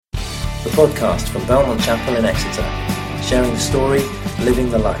the podcast from Belmont Chapel in Exeter, sharing the story, living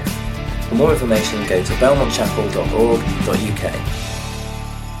the life. For more information, go to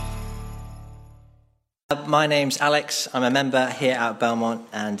belmontchapel.org.uk. My name's Alex. I'm a member here at Belmont,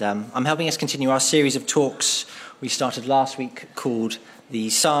 and I'm helping us continue our series of talks we started last week called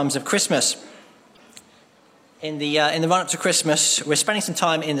the Psalms of Christmas. In the run-up to Christmas, we're spending some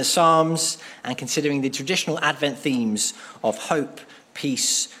time in the Psalms and considering the traditional Advent themes of hope,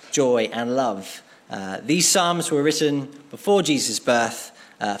 peace, joy, and love. These Psalms were written before Jesus' birth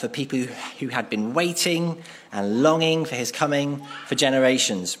for people who had been waiting and longing for his coming for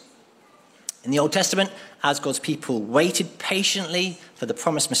generations. In the Old Testament, as God's people waited patiently for the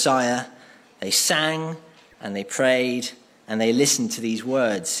promised Messiah, they sang and they prayed and they listened to these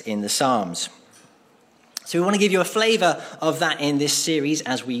words in the Psalms. So we want to give you a flavour of that in this series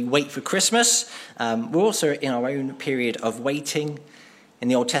as we wait for Christmas. We're also in our own period of waiting. In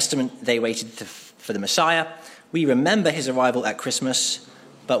the Old Testament, they waited for the Messiah. We remember his arrival at Christmas,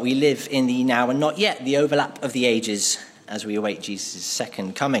 but we live in the now and not yet, the overlap of the ages as we await Jesus'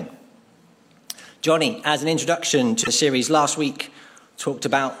 second coming. Johnny, as an introduction to the series last week, talked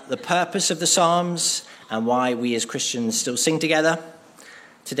about the purpose of the Psalms and why we as Christians still sing together.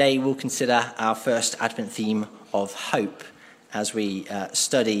 Today we'll consider our first Advent theme of hope as we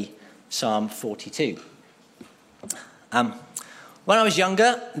study Psalm 42. When I was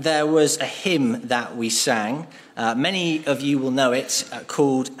younger, there was a hymn that we sang. Many of you will know it,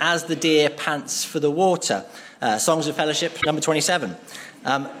 called As the Deer Pants for the Water, Songs of Fellowship, number 27.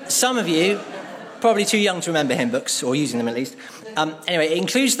 Some of you, probably too young to remember hymn books, or using them at least. Anyway, it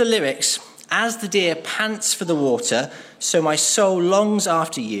includes the lyrics, As the deer pants for the water, so my soul longs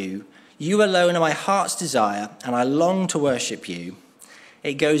after you. You alone are my heart's desire, and I long to worship you.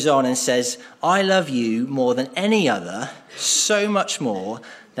 It goes on and says, I love you more than any other, so much more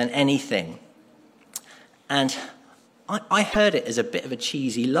than anything. And I heard it as a bit of a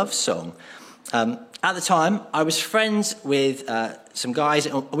cheesy love song. At the time, I was friends with some guys,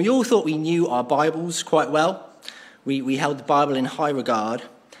 and we all thought we knew our Bibles quite well. We held the Bible in high regard.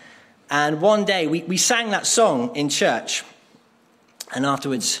 And one day, we sang that song in church. And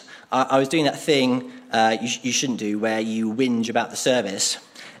afterwards, I was doing that thing you shouldn't do, where you whinge about the service.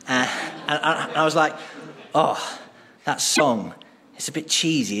 And I was like, oh, that song, it's a bit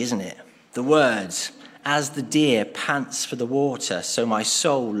cheesy, isn't it? The words, as the deer pants for the water, so my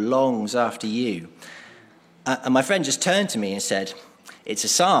soul longs after you. And my friend just turned to me and said, it's a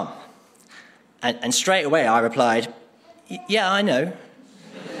psalm. And straight away I replied, yeah, I know.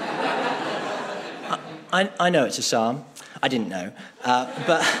 I know it's a psalm. I didn't know.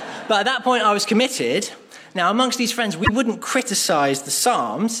 But at that point I was committed. Now, amongst these friends, we wouldn't criticise the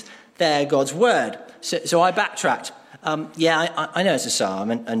Psalms. They're God's word. So I backtracked. I know it's a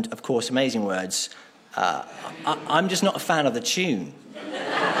psalm, and of course, amazing words. I'm just not a fan of the tune.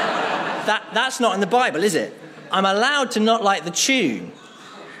 That's not in the Bible, is it? I'm allowed to not like the tune.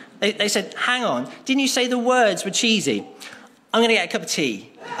 They said, hang on, didn't you say the words were cheesy? I'm going to get a cup of tea,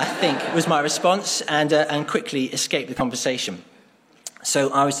 I think, was my response, and quickly escape the conversation.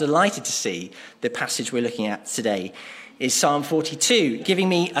 So I was delighted to see the passage we're looking at today is Psalm 42, giving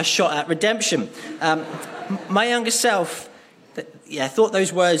me a shot at redemption. My younger self, thought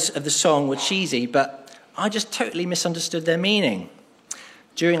those words of the song were cheesy, but I just totally misunderstood their meaning.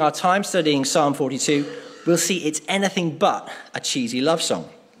 During our time studying Psalm 42, we'll see it's anything but a cheesy love song.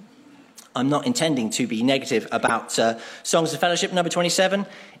 I'm not intending to be negative about Songs of Fellowship, number 27.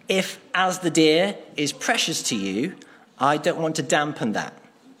 If As the Deer is precious to you, I don't want to dampen that.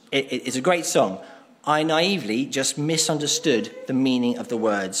 It's a great song. I naively just misunderstood the meaning of the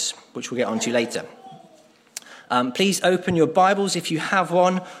words, which we'll get onto later. Please open your Bibles if you have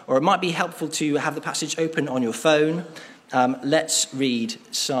one, or it might be helpful to have the passage open on your phone. Let's read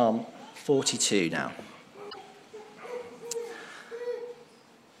Psalm 42 now.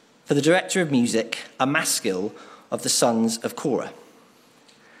 For the director of music, a maskil of the sons of Korah.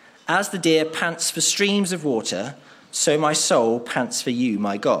 As the deer pants for streams of water, so my soul pants for you,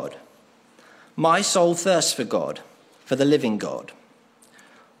 my God. My soul thirsts for God, for the living God.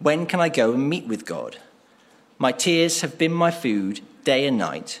 When can I go and meet with God? My tears have been my food day and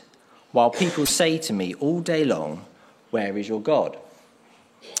night, while people say to me all day long, where is your God?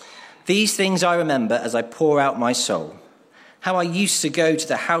 These things I remember as I pour out my soul, how I used to go to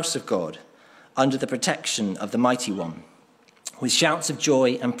the house of God under the protection of the Mighty One, with shouts of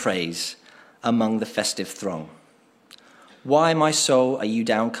joy and praise among the festive throng. Why, my soul, are you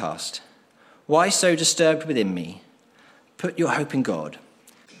downcast? Why so disturbed within me? Put your hope in God,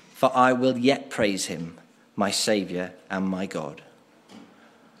 for I will yet praise him, my Saviour and my God.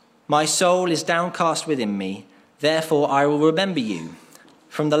 My soul is downcast within me, therefore I will remember you.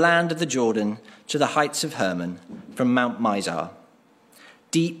 From the land of the Jordan to the heights of Hermon, from Mount Mizar.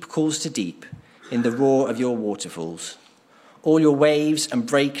 Deep calls to deep in the roar of your waterfalls. All your waves and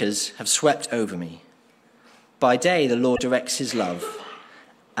breakers have swept over me. By day the Lord directs his love.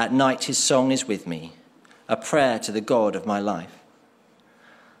 At night his song is with me, a prayer to the God of my life.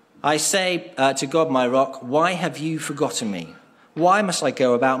 I say to God, my rock, why have you forgotten me? Why must I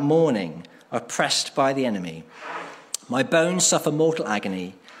go about mourning, oppressed by the enemy? My bones suffer mortal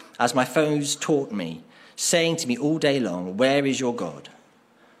agony as my foes taunt me, saying to me all day long, where is your God?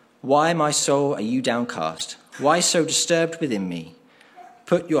 Why, my soul, are you downcast? Why so disturbed within me?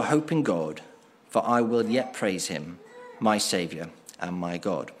 Put your hope in God, for I will yet praise him, my Saviour and my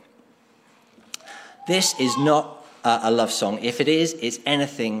God. This is not a love song. If it is, it's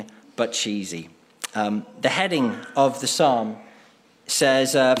anything but cheesy. The heading of the psalm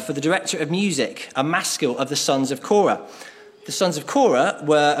says, for the director of music, a maskil of the sons of Korah. The sons of Korah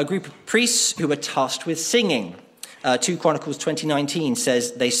were a group of priests who were tasked with singing. 2 Chronicles 20:19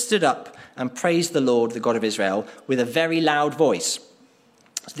 says, they stood up and praised the Lord, the God of Israel, with a very loud voice.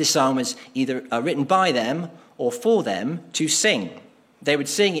 This psalm was either written by them or for them to sing. They would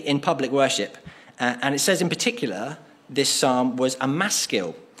sing in public worship. And it says in particular, this psalm was a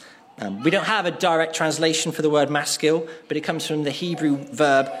maskil. We don't have a direct translation for the word maskil, but it comes from the Hebrew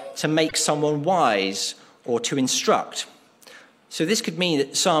verb to make someone wise or to instruct. So this could mean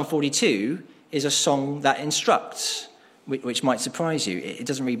that Psalm 42 is a song that instructs, which might surprise you. It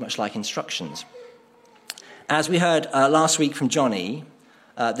doesn't read much like instructions. As we heard last week from Johnny,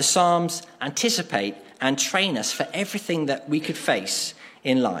 the Psalms anticipate and train us for everything that we could face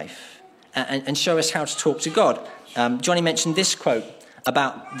in life and show us how to talk to God. Johnny mentioned this quote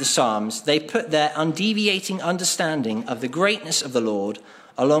about the Psalms. They put their undeviating understanding of the greatness of the Lord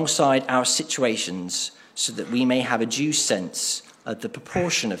alongside our situations so that we may have a due sense of the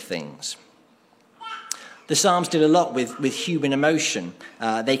proportion of things. The Psalms did a lot with human emotion.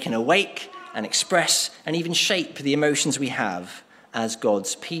 They can awake and express and even shape the emotions we have as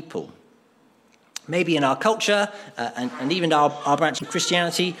God's people. Maybe in our culture and even our branch of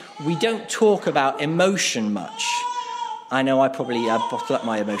Christianity, we don't talk about emotion much. I know I probably bottle up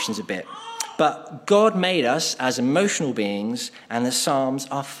my emotions a bit. But God made us as emotional beings, and the Psalms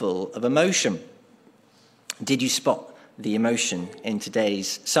are full of emotion. Did you spot the emotion in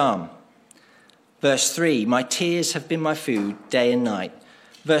today's psalm? Verse 3, my tears have been my food day and night.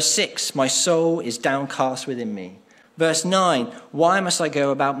 Verse 6, my soul is downcast within me. Verse 9, why must I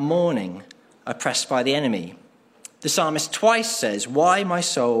go about mourning, oppressed by the enemy? The psalmist twice says, why, my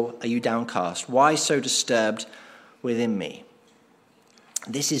soul, are you downcast? Why so disturbed within me?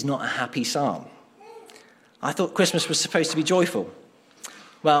 This is not a happy psalm. I thought Christmas was supposed to be joyful.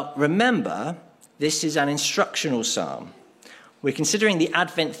 Well, remember, this is an instructional psalm. We're considering the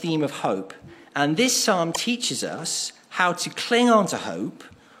Advent theme of hope, and this psalm teaches us how to cling on to hope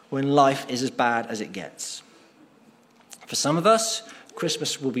when life is as bad as it gets. For some of us,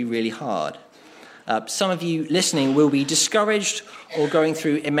 Christmas will be really hard. Some of you listening will be discouraged or going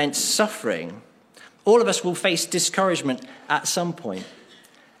through immense suffering. All of us will face discouragement at some point.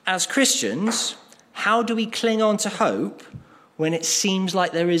 As Christians, how do we cling on to hope when it seems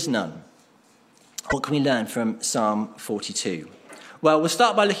like there is none? What can we learn from Psalm 42? Well, we'll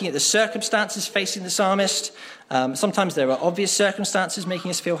start by looking at the circumstances facing the psalmist. Sometimes there are obvious circumstances making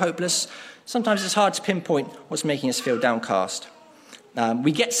us feel hopeless. Sometimes it's hard to pinpoint what's making us feel downcast.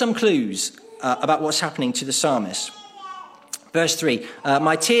 We get some clues about what's happening to the psalmist. Verse 3,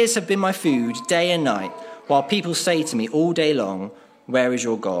 my tears have been my food day and night, while people say to me all day long, where is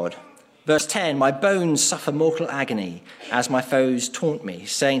your God? Verse 10, my bones suffer mortal agony as my foes taunt me,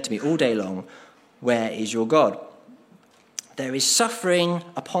 saying to me all day long, where is your God? There is suffering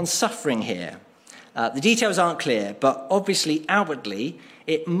upon suffering here. The details aren't clear, but obviously outwardly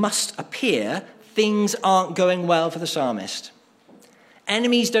it must appear things aren't going well for the psalmist.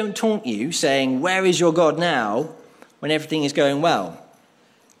 Enemies don't taunt you saying, where is your God now, when everything is going well.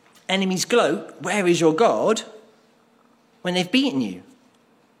 Enemies gloat, where is your God, when they've beaten you,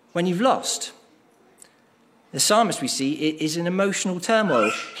 when you've lost. The psalmist, we see, is in emotional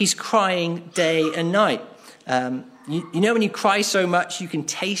turmoil. He's crying day and night. You know when you cry so much you can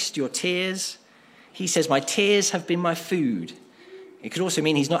taste your tears? He says, my tears have been my food. It could also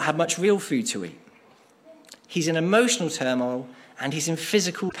mean he's not had much real food to eat. He's in emotional turmoil and he's in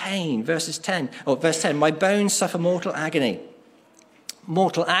physical pain. Verse 10, my bones suffer mortal agony.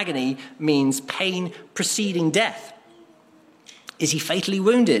 Mortal agony means pain preceding death. Is he fatally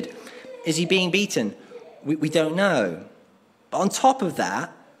wounded? Is he being beaten? We don't know. But on top of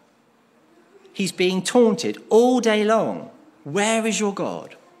that, He's being taunted all day long. Where is your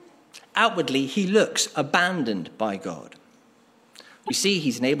God? Outwardly, he looks abandoned by God. We see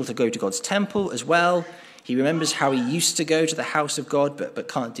he's unable to go to God's temple as well. He remembers how he used to go to the house of God, but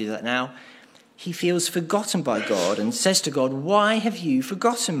can't do that now. He feels forgotten by God and says to God, why have you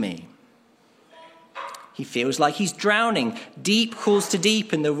forgotten me? He feels like he's drowning. Deep calls to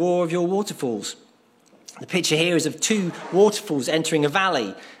deep in the roar of your waterfalls. The picture here is of two waterfalls entering a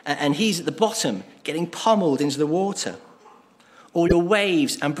valley, and he's at the bottom, getting pummeled into the water. All your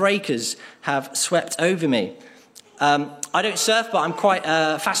waves and breakers have swept over me. I don't surf, but I'm quite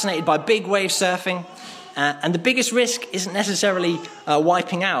fascinated by big wave surfing. And the biggest risk isn't necessarily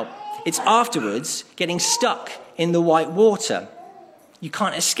wiping out. It's afterwards getting stuck in the white water. You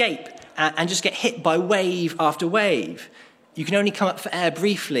can't escape and just get hit by wave after wave. You can only come up for air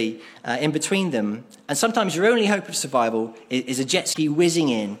briefly in between them. And sometimes your only hope of survival is a jet ski whizzing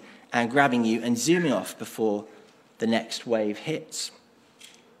in and grabbing you and zooming off before the next wave hits.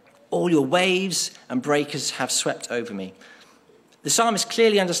 All your waves and breakers have swept over me. The psalmist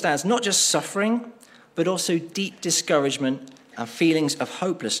clearly understands not just suffering, but also deep discouragement and feelings of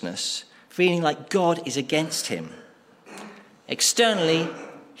hopelessness, feeling like God is against him. Externally,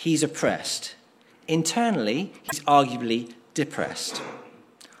 he's oppressed. Internally, he's arguably depressed.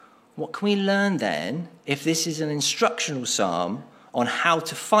 What can we learn then if this is an instructional psalm on how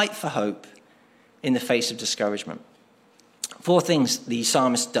to fight for hope in the face of discouragement? 4 things the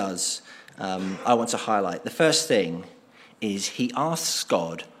psalmist does I want to highlight. The first thing is he asks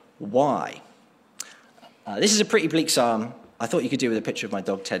God, why? This is a pretty bleak psalm. I thought you could do with a picture of my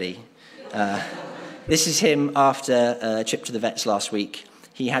dog, Teddy. This is him after a trip to the vets last week.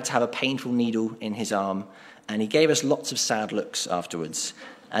 He had to have a painful needle in his arm, and he gave us lots of sad looks afterwards,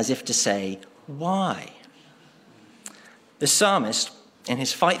 as if to say, why? The psalmist, in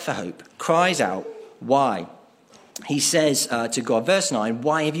his fight for hope, cries out, why? He says to God, verse 9,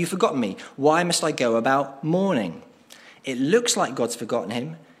 why have you forgotten me? Why must I go about mourning? It looks like God's forgotten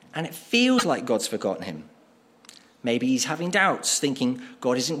him, and it feels like God's forgotten him. Maybe he's having doubts, thinking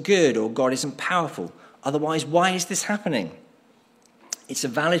God isn't good or God isn't powerful. Otherwise, why is this happening? It's a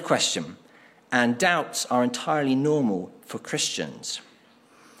valid question, and doubts are entirely normal for Christians.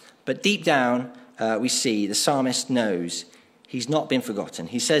 But deep down, we see the psalmist knows he's not been forgotten.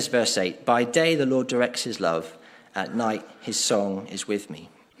 He says, verse 8, by day the Lord directs his love, at night his song is with me.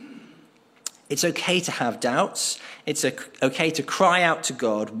 It's okay to have doubts. It's okay to cry out to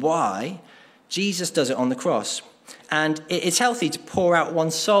God. Why? Jesus does it on the cross. And it's healthy to pour out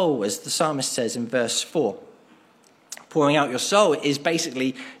one's soul, as the psalmist says in verse 4. Pouring out your soul is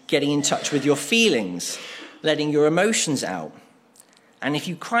basically getting in touch with your feelings, letting your emotions out. And if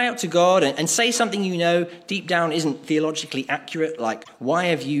you cry out to God and say something you know deep down isn't theologically accurate, like, why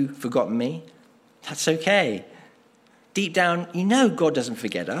have you forgotten me? That's okay. Deep down, you know God doesn't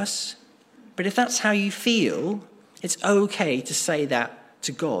forget us. But if that's how you feel, it's okay to say that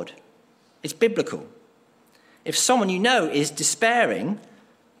to God. It's biblical. If someone you know is despairing,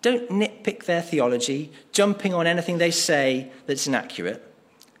 don't nitpick their theology, jumping on anything they say that's inaccurate.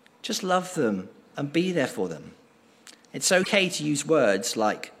 Just love them and be there for them. It's okay to use words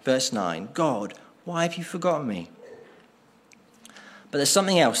like verse 9, God, why have you forgotten me? But there's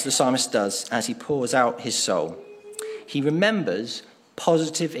something else the psalmist does as he pours out his soul. He remembers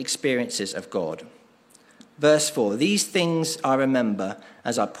positive experiences of God. Verse 4, these things I remember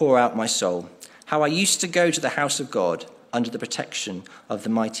as I pour out my soul, how I used to go to the house of God under the protection of the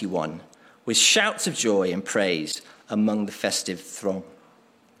Mighty One, with shouts of joy and praise among the festive throng.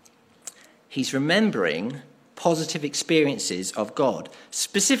 He's remembering positive experiences of God,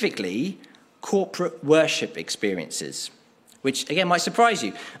 specifically corporate worship experiences, which again might surprise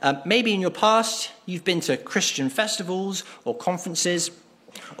you. Maybe in your past you've been to Christian festivals or conferences,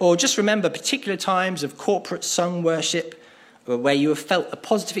 or just remember particular times of corporate sung worship where you have felt a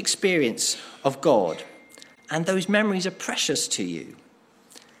positive experience of God, and those memories are precious to you.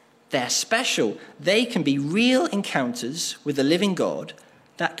 They're special. They can be real encounters with the living God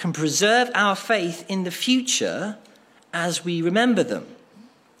that can preserve our faith in the future as we remember them.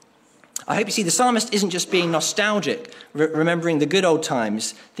 I hope you see the psalmist isn't just being nostalgic, remembering the good old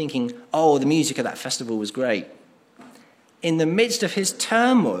times, thinking, oh, the music of that festival was great. In the midst of his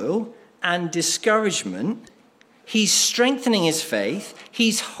turmoil and discouragement, he's strengthening his faith.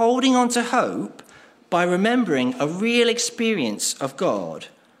 He's holding on to hope by remembering a real experience of God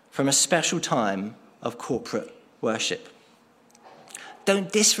from a special time of corporate worship.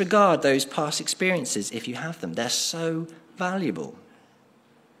 Don't disregard those past experiences if you have them. They're so valuable.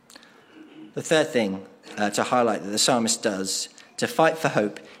 The third thing to highlight that the psalmist does to fight for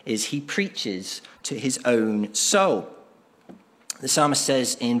hope is he preaches to his own soul. The psalmist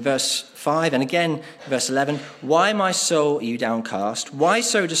says in verse 5 and again verse 11, "Why, my soul, are you downcast? Why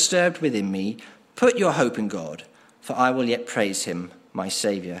so disturbed within me? Put your hope in God, for I will yet praise him, my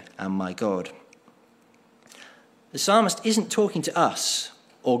Saviour and my God." The psalmist isn't talking to us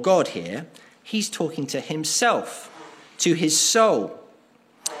or God here. He's talking to himself, to his soul.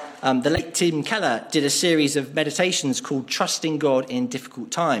 The late Tim Keller did a series of meditations called Trusting God in Difficult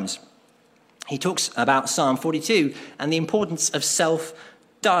Times. He talks about Psalm 42 and the importance of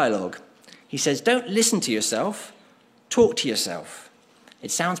self-dialogue. He says, don't listen to yourself, talk to yourself. It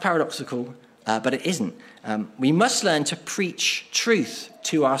sounds paradoxical, but it isn't. We must learn to preach truth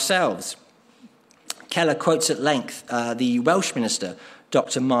to ourselves. Keller quotes at length the Welsh minister,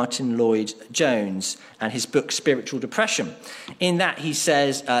 Dr. Martin Lloyd-Jones, and his book Spiritual Depression. In that he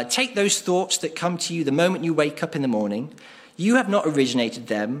says, take those thoughts that come to you the moment you wake up in the morning. You have not originated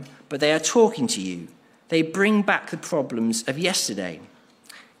them, but they are talking to you. They bring back the problems of yesterday.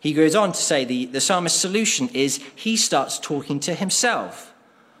 He goes on to say the psalmist's solution is he starts talking to himself.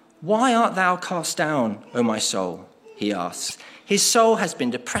 Why art thou cast down, O my soul? He asks. His soul has been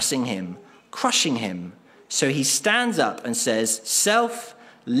depressing him, crushing him. So he stands up and says, self,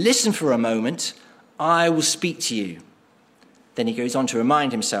 listen for a moment. I will speak to you. Then he goes on to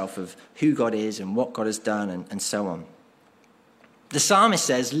remind himself of who God is and what God has done and so on. The psalmist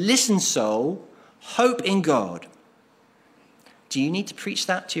says, listen, soul, hope in God. Do you need to preach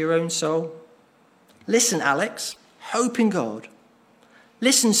that to your own soul? Listen, Alex, hope in God.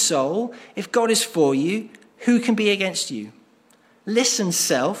 Listen, soul, if God is for you, who can be against you? Listen,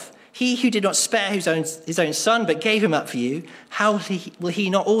 self, he who did not spare his own son, but gave him up for you, how will he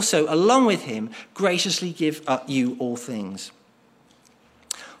not also, along with him, graciously give up you all things?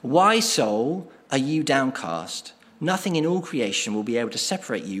 Why, soul, are you downcast? Nothing in all creation will be able to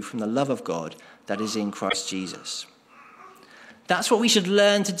separate you from the love of God that is in Christ Jesus. That's what we should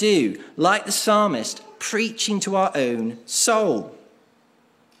learn to do, like the psalmist, preaching to our own soul.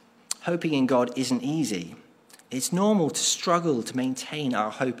 Hoping in God isn't easy. It's normal to struggle to maintain our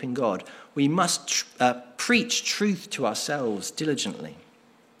hope in God. We must preach truth to ourselves diligently.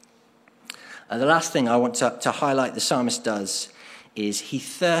 The last thing I want to highlight the psalmist does is he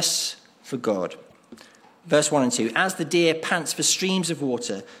thirsts for God. Verse 1 and 2, as the deer pants for streams of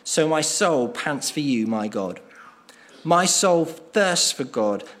water, so my soul pants for you, my God. My soul thirsts for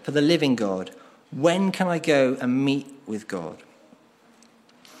God, for the living God. When can I go and meet with God?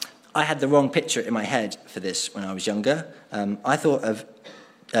 I had the wrong picture in my head for this when I was younger. I thought of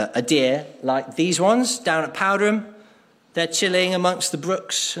a deer like these ones down at Powderham. They're chilling amongst the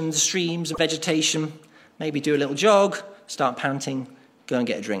brooks and the streams and vegetation. Maybe do a little jog, start panting, go and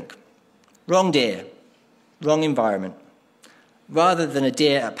get a drink. Wrong deer. Wrong environment. Rather than a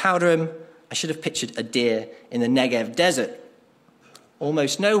deer at Powderham, I should have pictured a deer in the Negev desert.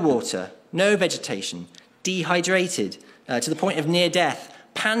 Almost no water, no vegetation, dehydrated to the point of near death,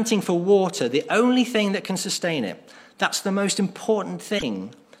 panting for water, the only thing that can sustain it. That's the most important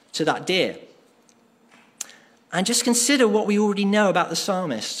thing to that deer. And just consider what we already know about the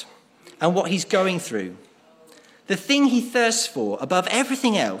psalmist and what he's going through. The thing he thirsts for above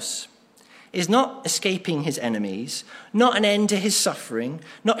everything else is not escaping his enemies, not an end to his suffering,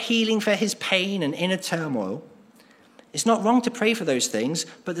 not healing for his pain and inner turmoil. It's not wrong to pray for those things,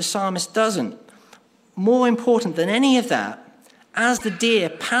 but the psalmist doesn't. More important than any of that, as the deer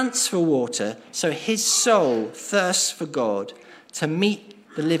pants for water, so his soul thirsts for God, to meet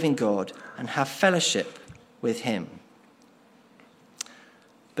the living God and have fellowship with him.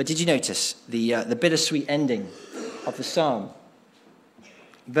 But did you notice the bittersweet ending of the psalm?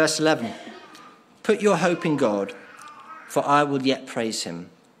 Verse 11. Put your hope in God, for I will yet praise him,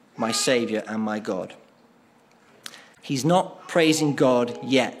 my Saviour and my God. He's not praising God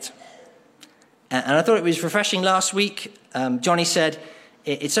yet. And I thought it was refreshing last week. Johnny said,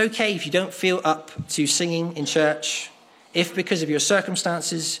 it's okay if you don't feel up to singing in church. If because of your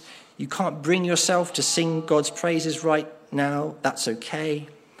circumstances you can't bring yourself to sing God's praises right now, that's okay.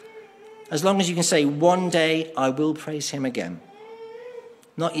 As long as you can say, one day I will praise him again.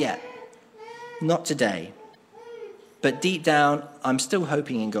 Not yet. Not today. But deep down, I'm still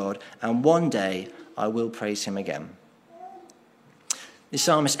hoping in God, and one day I will praise him again. The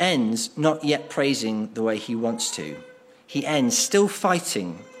psalmist ends not yet praising the way he wants to. He ends still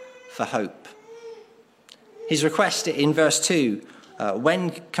fighting for hope. His request in verse 2, when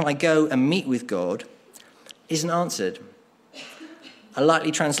can I go and meet with God, isn't answered. A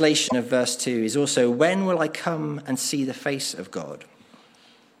likely translation of verse 2 is also, when will I come and see the face of God?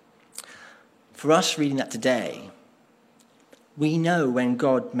 For us reading that today, We know when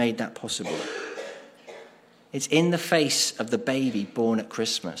God made that possible. It's in the face of the baby born at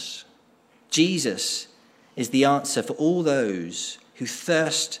Christmas. Jesus is the answer for all those who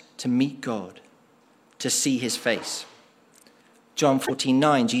thirst to meet God, to see his face. John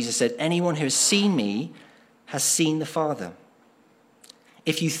 14:9, Jesus said, "Anyone who has seen me has seen the Father."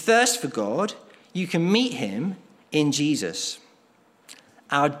 If you thirst for God, you can meet him in Jesus.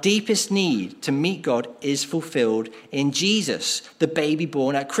 Our deepest need to meet God is fulfilled in Jesus, the baby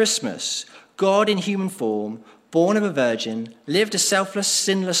born at Christmas. God in human form, born of a virgin, lived a selfless,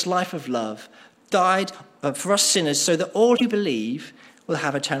 sinless life of love, died for us sinners so that all who believe will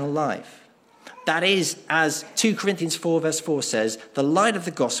have eternal life. That is, as 2 Corinthians 4 verse 4 says, the light of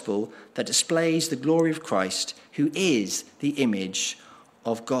the gospel that displays the glory of Christ, who is the image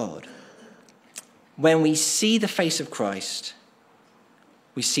of God. When we see the face of Christ,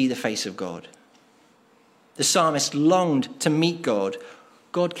 we see the face of God. The psalmist longed to meet God.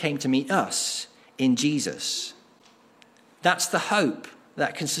 God came to meet us in Jesus. That's the hope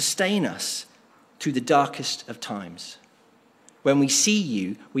that can sustain us through the darkest of times. When we see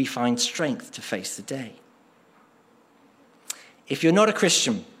you, we find strength to face the day. If you're not a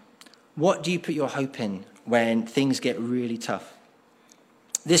Christian, what do you put your hope in when things get really tough?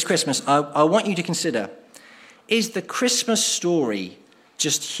 This Christmas, I want you to consider, is the Christmas story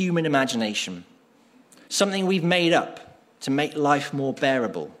just human imagination? Something we've made up to make life more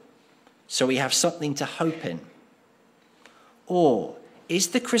bearable, so we have something to hope in? Or is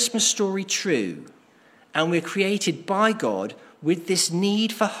the Christmas story true, and we're created by God with this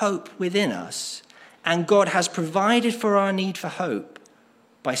need for hope within us, and God has provided for our need for hope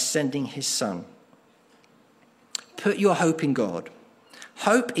by sending his Son? Put your hope in God.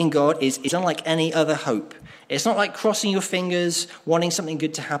 Hope in God is unlike any other hope. It's not like crossing your fingers, wanting something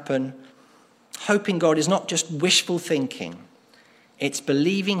good to happen. Hope in God is not just wishful thinking. It's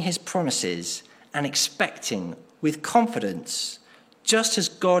believing his promises and expecting with confidence, just as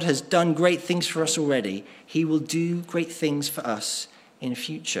God has done great things for us already, he will do great things for us in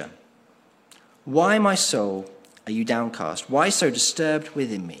future. Why, my soul, are you downcast? Why so disturbed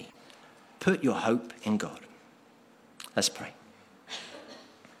within me? Put your hope in God. Let's pray.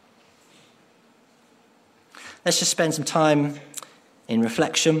 Let's just spend some time in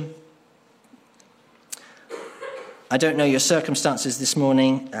reflection. I don't know your circumstances this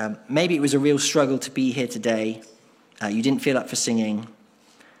morning. Maybe it was a real struggle to be here today. You didn't feel up for singing.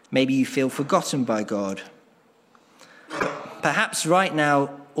 Maybe you feel forgotten by God. Perhaps right now,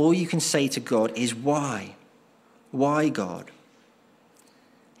 all you can say to God is why? Why, God?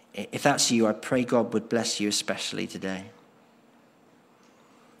 If that's you, I pray God would bless you especially today.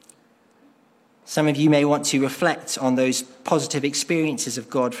 Some of you may want to reflect on those positive experiences of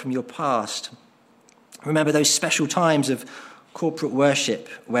God from your past. Remember those special times of corporate worship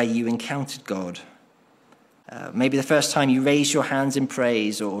where you encountered God. Maybe the first time you raised your hands in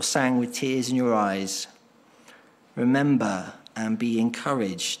praise or sang with tears in your eyes. Remember and be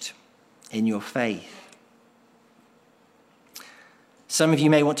encouraged in your faith. Some of you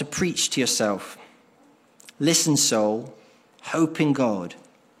may want to preach to yourself. Listen, soul, hope in God.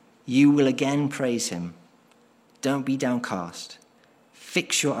 You will again praise him. Don't be downcast.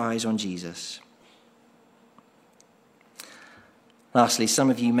 Fix your eyes on Jesus. Lastly, some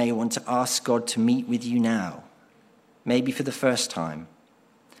of you may want to ask God to meet with you now, maybe for the first time.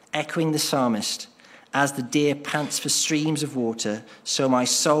 Echoing the psalmist, as the deer pants for streams of water, so my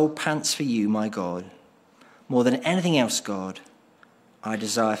soul pants for you, my God. More than anything else, God, I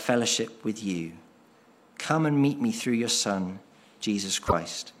desire fellowship with you. Come and meet me through your Son, Jesus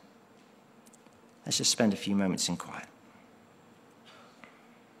Christ. Let's just spend a few moments in quiet.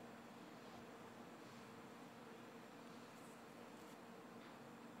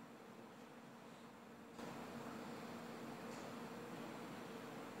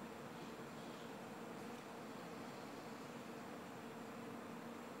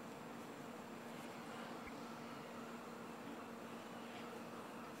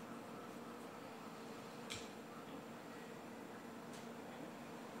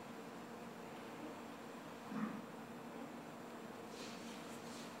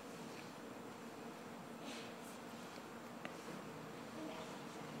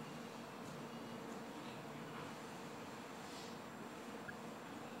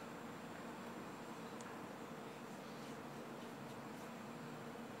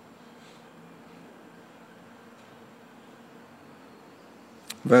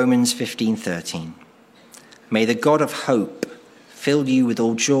 Romans 15:13. May the God of hope fill you with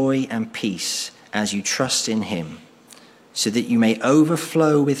all joy and peace as you trust in him, so that you may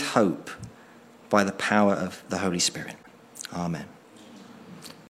overflow with hope by the power of the Holy Spirit. Amen.